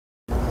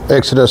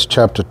Exodus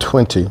chapter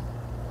 20,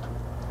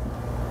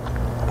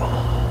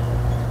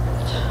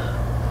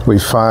 we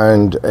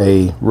find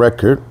a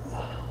record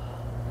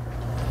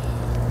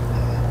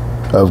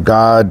of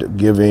God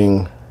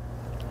giving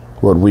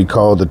what we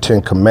call the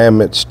Ten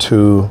Commandments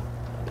to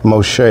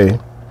Moses.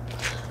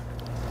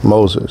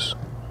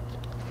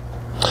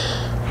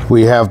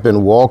 We have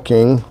been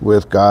walking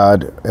with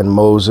God and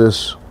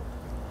Moses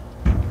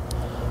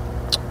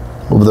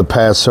over the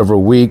past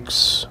several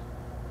weeks,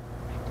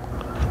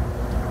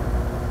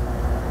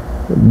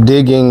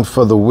 digging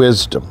for the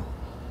wisdom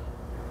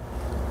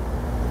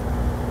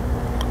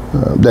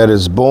that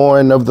is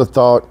born of the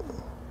thought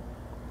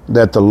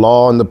that the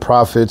law and the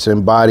prophets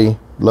embody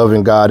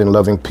loving God and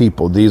loving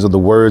people. These are the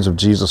words of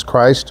Jesus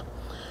Christ,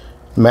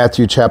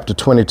 Matthew chapter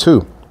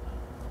 22.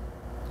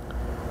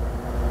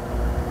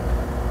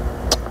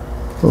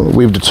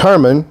 We've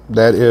determined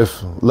that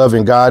if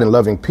loving God and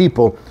loving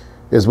people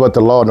is what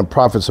the law and the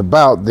prophets are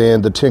about,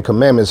 then the Ten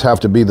Commandments have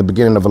to be the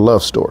beginning of a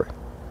love story.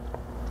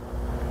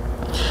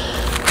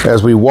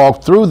 As we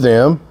walk through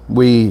them,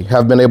 we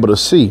have been able to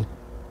see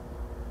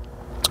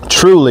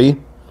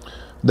truly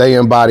they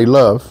embody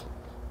love.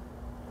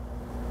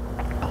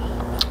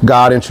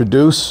 God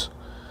introduces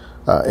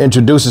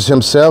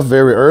himself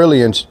very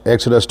early in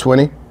Exodus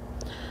 20,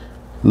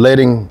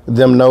 letting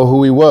them know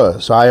who he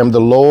was. I am the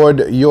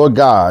Lord your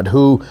God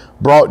who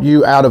brought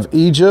you out of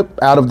Egypt,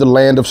 out of the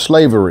land of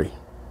slavery.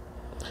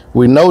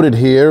 We noted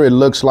here, it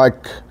looks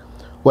like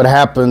what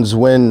happens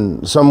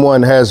when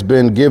someone has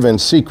been given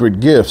secret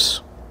gifts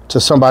to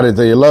somebody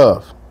they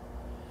love,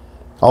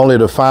 only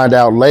to find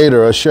out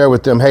later or share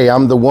with them, hey,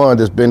 I'm the one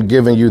that's been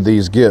giving you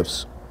these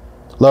gifts.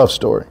 Love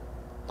story.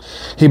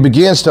 He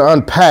begins to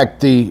unpack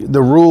the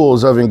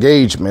rules of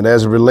engagement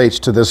as it relates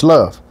to this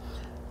love.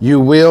 You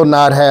will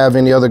not have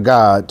any other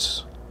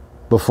gods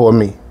before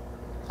me.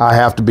 I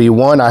have to be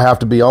one. I have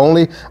to be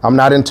only. I'm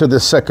not into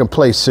this second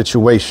place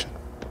situation.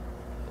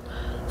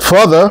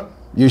 Further,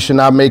 you should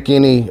not make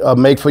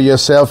for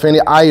yourself any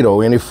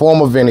idol, any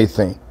form of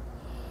anything.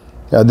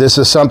 This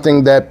is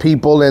something that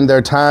people in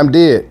their time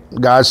did.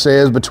 God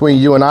says between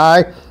you and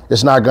I,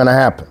 it's not going to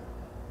happen.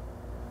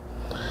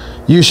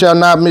 You shall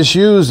not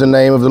misuse the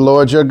name of the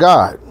Lord your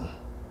God.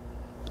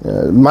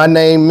 My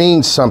name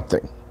means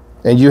something,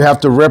 and you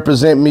have to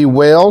represent me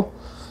well,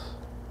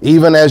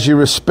 even as you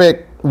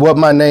respect what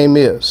my name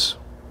is.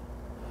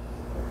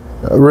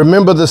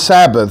 Remember the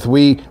Sabbath.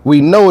 We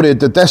noted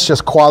that that's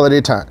just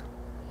quality time.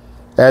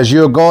 As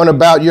you're going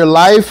about your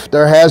life,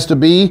 there has to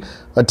be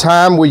a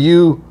time where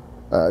you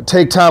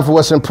take time for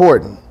what's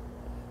important.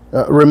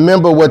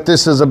 Remember what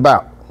this is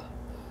about,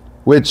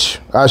 which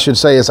I should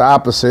say is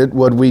opposite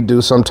what we do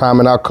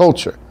sometime in our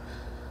culture.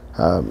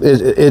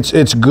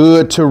 It's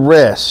good to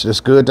rest.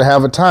 It's good to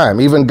have a time.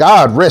 Even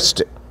God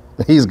rested.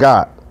 He's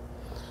God.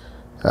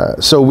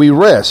 So we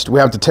rest. We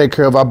have to take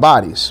care of our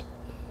bodies.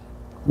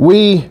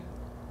 We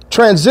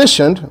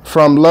transitioned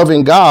from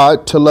loving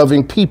God to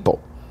loving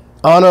people.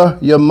 Honor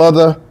your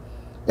mother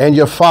and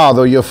your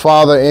father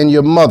and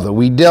your mother.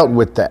 We dealt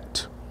with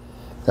that.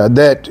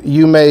 That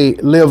you may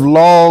live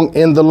long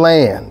in the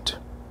land.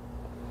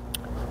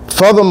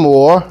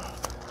 Furthermore,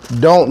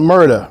 don't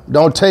murder.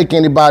 Don't take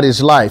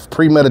anybody's life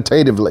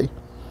premeditatively.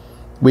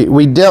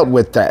 We dealt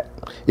with that.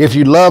 If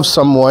you love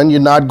someone, you're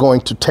not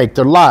going to take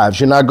their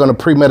lives. You're not going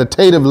to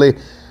premeditatively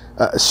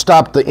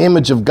stop the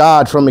image of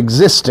God from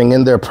existing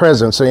in their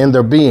presence or in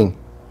their being.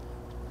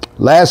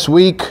 Last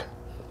week,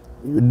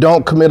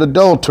 don't commit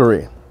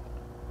adultery.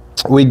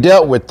 We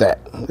dealt with that.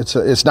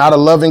 It's not a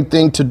loving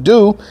thing to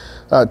do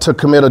to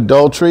commit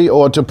adultery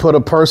or to put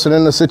a person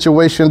in a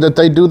situation that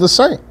they do the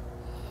same.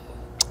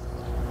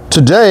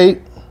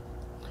 Today,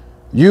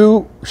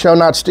 you shall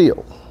not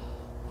steal.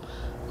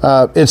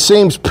 It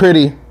seems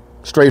pretty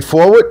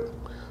straightforward,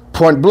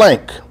 point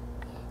blank.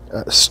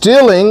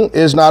 Stealing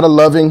is not a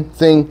loving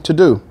thing to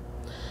do.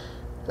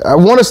 I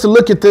want us to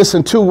look at this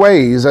in two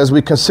ways as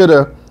we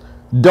consider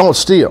don't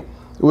steal.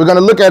 We're going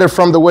to look at it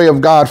from the way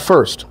of God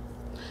first.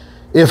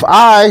 If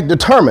I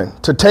determine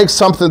to take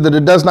something that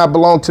it does not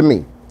belong to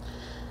me,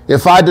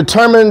 if I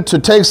determine to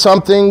take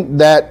something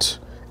that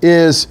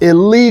is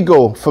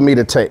illegal for me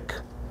to take,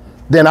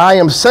 then I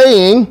am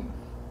saying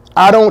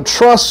I don't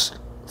trust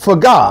for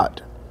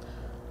God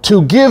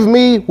to give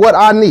me what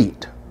I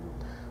need.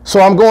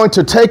 So I'm going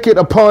to take it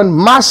upon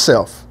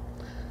myself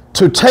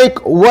to take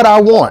what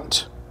I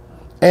want.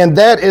 And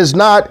that is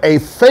not a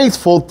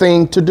faithful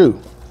thing to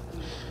do.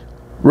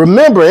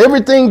 Remember,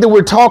 everything that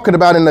we're talking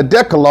about in the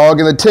Decalogue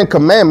and the Ten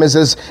Commandments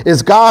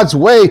is God's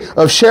way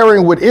of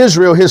sharing with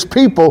Israel, his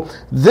people.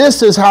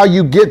 This is how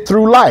you get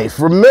through life.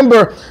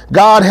 Remember,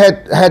 God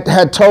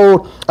had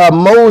told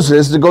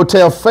Moses to go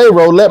tell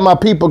Pharaoh, let my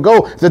people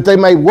go, that they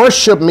may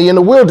worship me in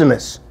the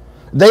wilderness.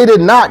 They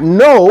did not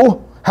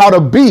know how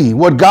to be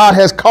what God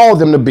has called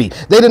them to be.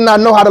 They did not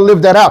know how to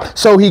live that out.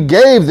 So he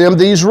gave them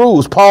these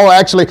rules. Paul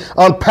actually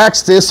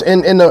unpacks this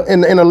in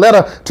a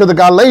letter to the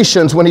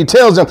Galatians when he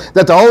tells them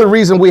that the only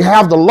reason we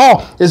have the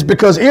law is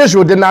because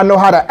Israel did not know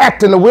how to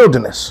act in the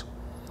wilderness.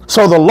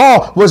 So the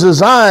law was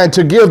designed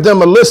to give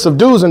them a list of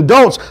do's and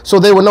don'ts so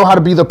they would know how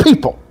to be the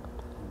people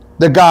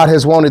that God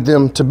has wanted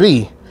them to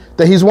be,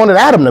 that he's wanted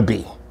Adam to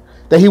be,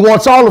 that he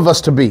wants all of us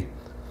to be.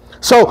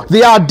 So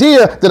the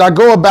idea that I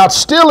go about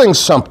stealing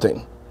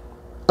something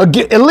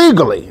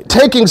illegally,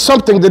 taking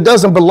something that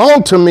doesn't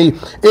belong to me,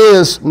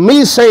 is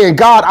me saying,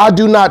 God, I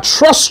do not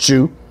trust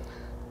you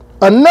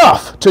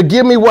enough to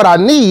give me what I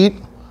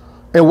need,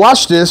 and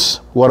watch this,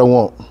 what I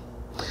want.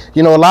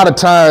 You know, a lot of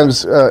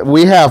times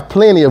we have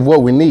plenty of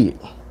what we need,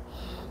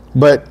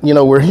 but, you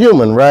know, we're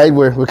human, right?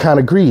 We're kind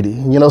of greedy.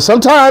 You know,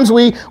 sometimes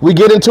we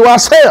get into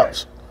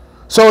ourselves.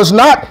 So it's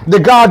not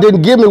that God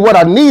didn't give me what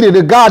I needed,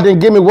 that God didn't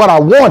give me what I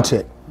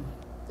wanted.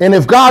 And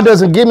if God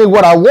doesn't give me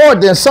what I want,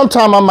 then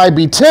sometime I might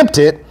be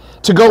tempted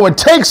to go and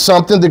take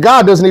something that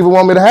God doesn't even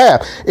want me to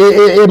have.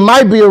 It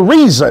might be a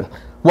reason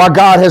why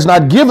God has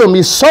not given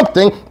me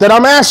something that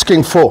I'm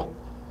asking for.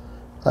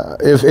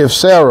 If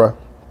Sarah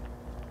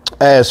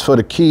asked for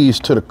the keys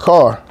to the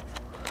car,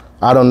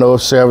 I don't know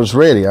if Sarah's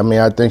ready. I mean,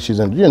 I think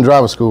you're in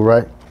driver school,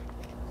 right?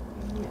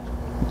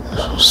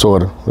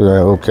 Sort of.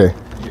 Yeah, okay.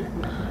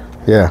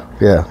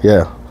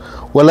 Yeah.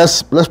 Well,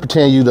 let's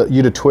pretend you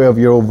the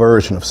 12-year-old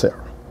version of Sarah.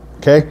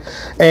 Okay,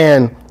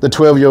 and the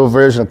 12-year-old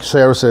version of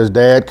Sarah says,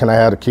 Dad, can I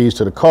have the keys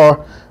to the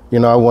car? You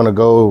know, I want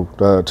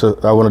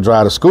to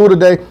drive to school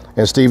today.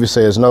 And Stevie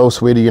says, no,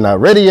 sweetie, you're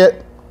not ready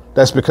yet.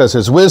 That's because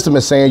his wisdom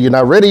is saying you're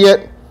not ready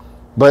yet.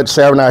 But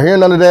Sarah not hearing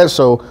none of that.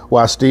 So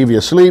while Stevie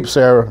is asleep,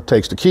 Sarah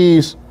takes the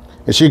keys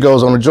and she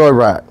goes on a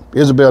joyride.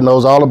 Isabel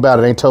knows all about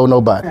it, ain't told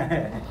nobody.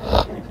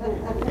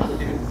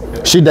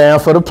 She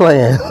down for the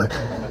plan.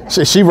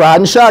 she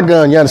riding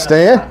shotgun, you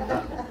understand?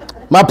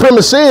 My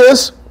premise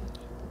is,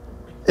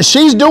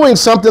 she's doing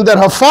something that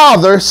her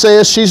father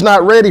says she's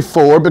not ready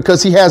for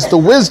because he has the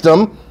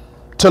wisdom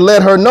to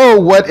let her know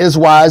what is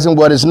wise and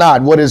what is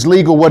not, what is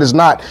legal, what is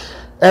not.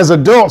 As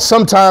adults,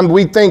 sometimes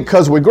we think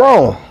because we're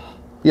grown,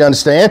 you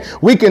understand,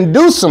 we can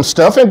do some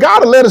stuff, and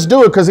God will let us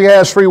do it because he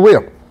has free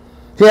will.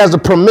 He has a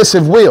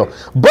permissive will.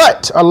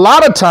 But a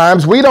lot of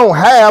times we don't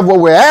have what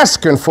we're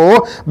asking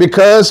for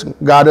because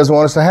God doesn't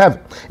want us to have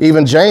it.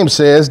 Even James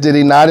says, did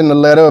he not in the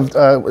letter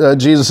of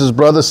Jesus'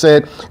 brother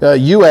said,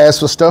 you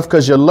ask for stuff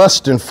because you're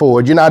lusting for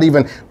it. You're not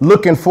even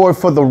looking for it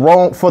for the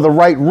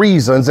right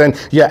reasons, and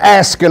you're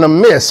asking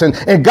amiss,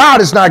 and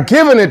God is not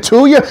giving it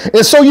to you,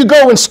 and so you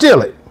go and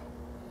steal it.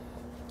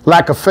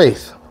 Lack of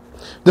faith.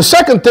 The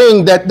second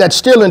thing that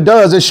stealing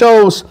does, it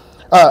shows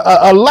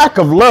a lack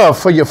of love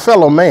for your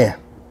fellow man,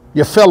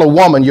 your fellow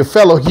woman, your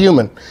fellow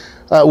human.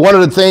 One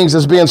of the things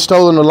that's being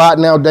stolen a lot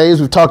nowadays,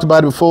 we've talked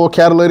about it before,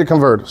 catalytic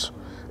converters.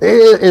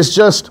 It's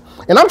just,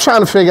 and I'm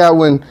trying to figure out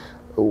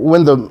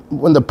when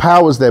the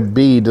powers that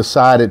be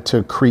decided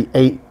to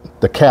create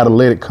the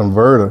catalytic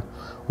converter,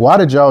 why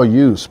did y'all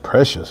use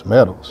precious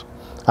metals?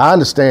 I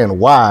understand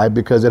why,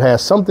 because it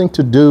has something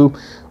to do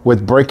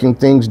with breaking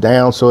things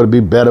down so it'll be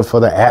better for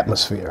the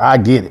atmosphere. I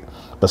get it.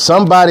 But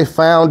somebody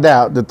found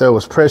out that there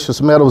was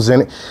precious metals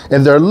in it,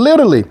 and they're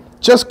literally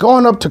just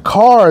going up to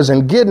cars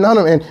and getting on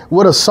them and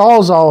with a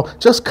sawzall,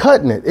 just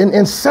cutting it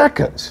in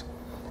seconds.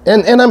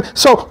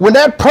 So when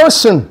that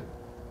person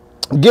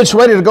gets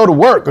ready to go to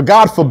work, or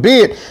God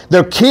forbid,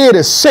 their kid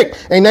is sick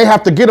and they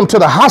have to get them to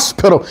the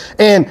hospital,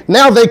 and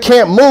now they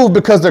can't move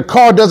because their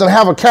car doesn't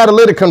have a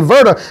catalytic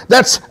converter,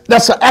 that's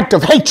an act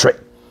of hatred.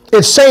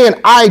 It's saying,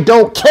 I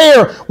don't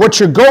care what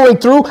you're going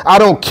through. I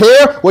don't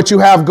care what you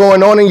have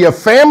going on in your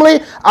family.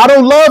 I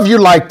don't love you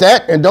like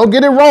that. And don't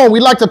get it wrong. We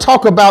like to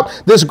talk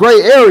about this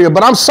gray area,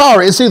 but I'm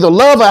sorry. It's either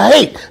love or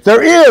hate.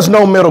 There is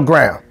no middle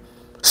ground.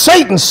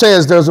 Satan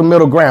says there's a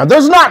middle ground.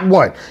 There's not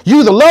one.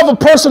 You either love a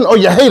person or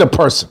you hate a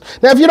person.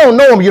 Now, if you don't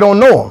know them, you don't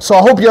know them. So I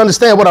hope you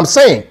understand what I'm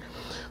saying.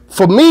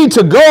 For me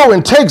to go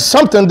and take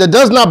something that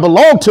does not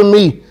belong to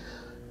me,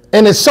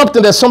 and it's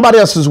something that somebody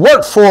else has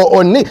worked for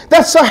or need,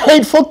 that's a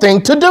hateful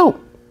thing to do.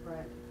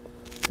 Right.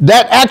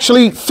 That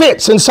actually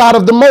fits inside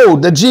of the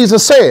mode that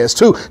Jesus says.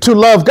 To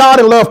love God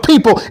and love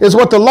people is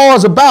what the law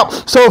is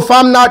about. So if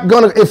I'm not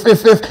going to,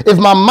 if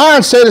my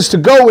mindset is to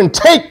go and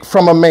take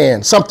from a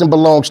man, something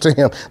belongs to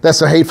him,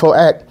 that's a hateful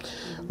act.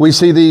 We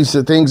see these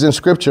things in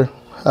Scripture.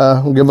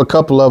 I'll give a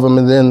couple of them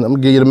and then I'm going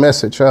to give you the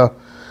message.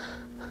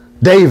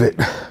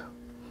 David,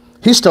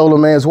 he stole a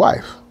man's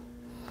wife.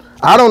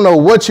 I don't know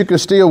what you can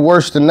steal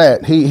worse than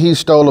that. He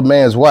stole a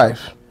man's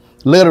wife,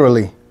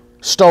 literally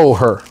stole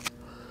her,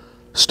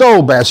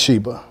 stole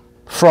Bathsheba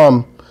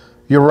from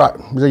Uriah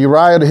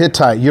the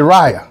Hittite.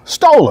 Uriah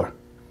stole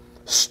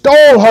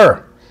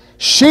her.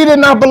 She did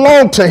not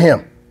belong to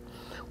him,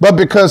 but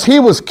because he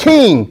was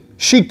king,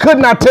 she could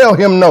not tell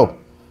him no,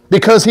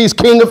 because he's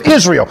king of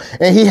Israel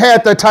and he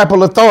had that type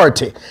of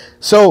authority.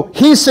 So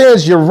he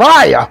sends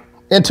Uriah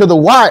into the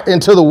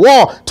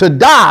wall to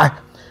die,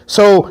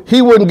 so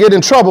he wouldn't get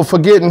in trouble for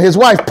getting his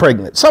wife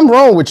pregnant. Something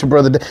wrong with you,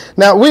 brother.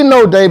 Now, we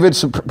know David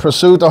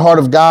pursued the heart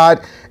of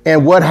God,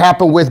 and what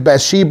happened with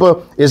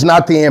Bathsheba is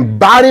not the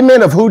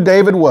embodiment of who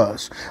David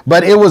was,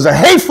 but it was a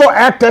hateful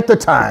act at the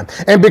time.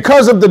 And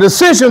because of the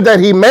decision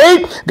that he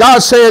made, God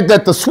said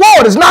that the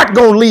sword is not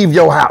going to leave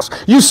your house.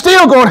 You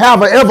still going to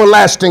have an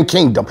everlasting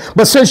kingdom.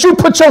 But since you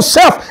put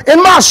yourself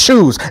in my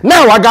shoes,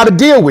 now I got to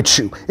deal with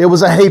you. It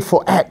was a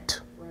hateful act.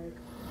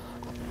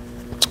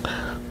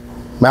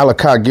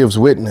 Malachi gives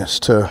witness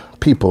to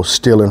people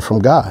stealing from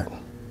God.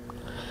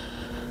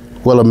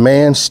 Will a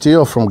man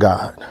steal from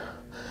God?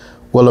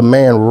 Will a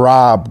man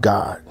rob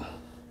God?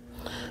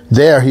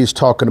 There he's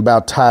talking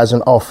about tithes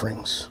and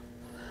offerings.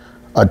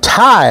 A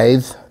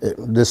tithe,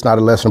 this is not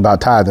a lesson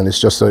about tithing,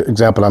 it's just an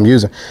example I'm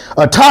using.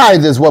 A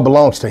tithe is what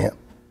belongs to him.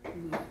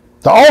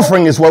 The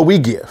offering is what we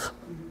give.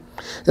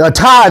 A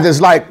tithe is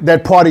like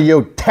that part of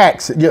your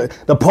tax,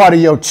 the part of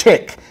your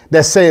check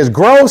that says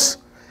gross,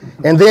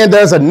 and then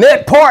there's a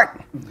net part.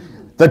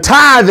 The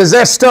tithe is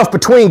that stuff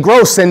between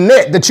gross and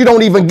net that you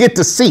don't even get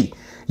to see.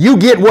 You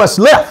get what's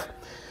left.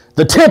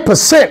 The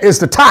 10% is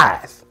the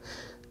tithe.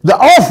 The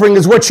offering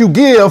is what you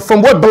give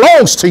from what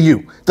belongs to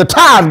you. The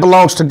tithe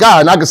belongs to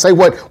God. And I can say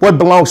what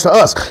belongs to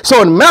us.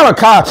 So in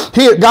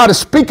Malachi, God is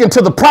speaking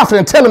to the prophet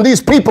and telling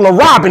these people are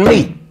robbing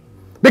me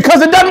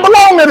because it doesn't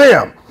belong to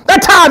them.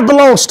 That tithe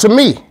belongs to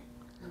me.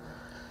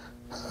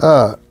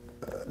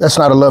 That's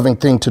not a loving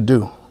thing to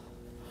do.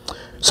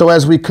 So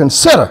as we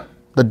consider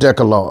the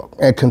Decalogue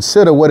and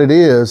consider what it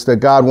is that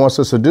God wants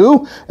us to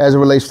do as it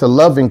relates to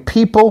loving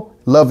people,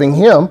 loving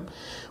him,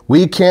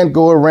 we can't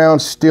go around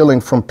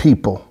stealing from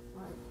people,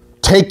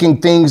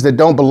 taking things that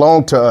don't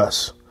belong to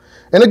us.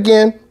 And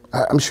again,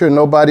 I'm sure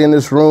nobody in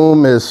this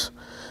room is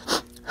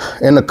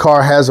in the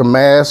car has a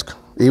mask,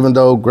 even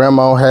though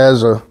grandma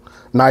has a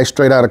nice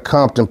straight out of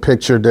Compton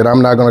picture that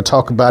I'm not going to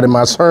talk about in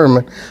my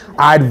sermon.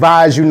 I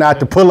advise you not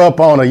to pull up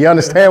on her. You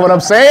understand what I'm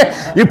saying?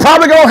 You're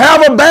probably going to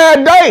have a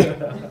bad day.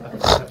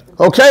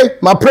 Okay?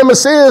 My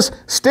premise is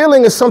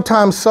stealing is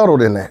sometimes subtle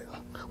than that.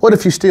 What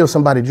if you steal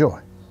somebody's joy?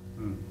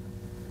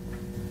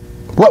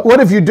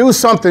 What if you do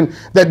something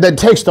that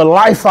takes the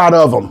life out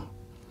of them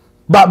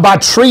by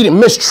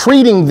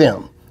mistreating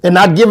them and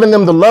not giving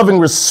them the loving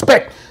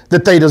respect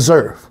that they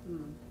deserve?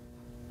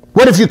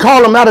 What if you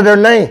call them out of their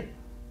name?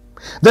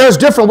 There's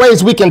different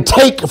ways we can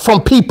take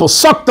from people,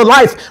 suck the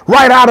life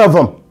right out of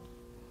them.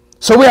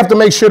 So we have to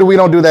make sure that we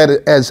don't do that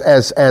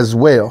as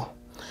well.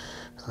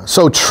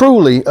 So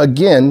truly,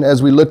 again,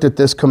 as we looked at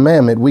this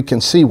commandment, we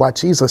can see why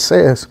Jesus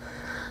says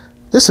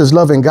this is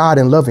loving God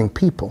and loving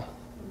people.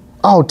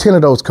 All 10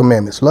 of those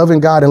commandments,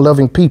 loving God and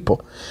loving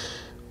people.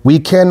 We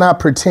cannot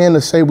pretend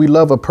to say we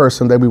love a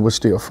person that we would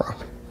steal from,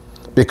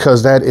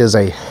 because that is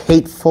a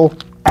hateful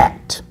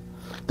act.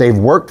 They've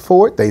worked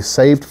for it. They've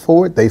saved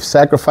for it. They've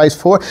sacrificed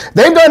for it.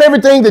 They've done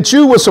everything that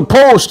you were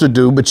supposed to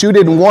do, but you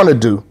didn't want to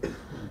do.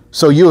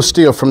 So you'll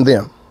steal from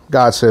them.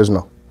 God says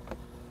no.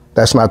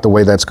 That's not the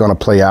way that's going to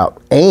play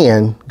out,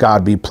 and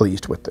God be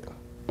pleased with it.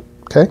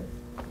 Okay?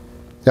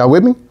 Y'all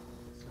with me?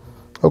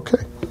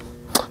 Okay.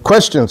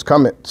 Questions,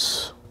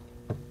 comments?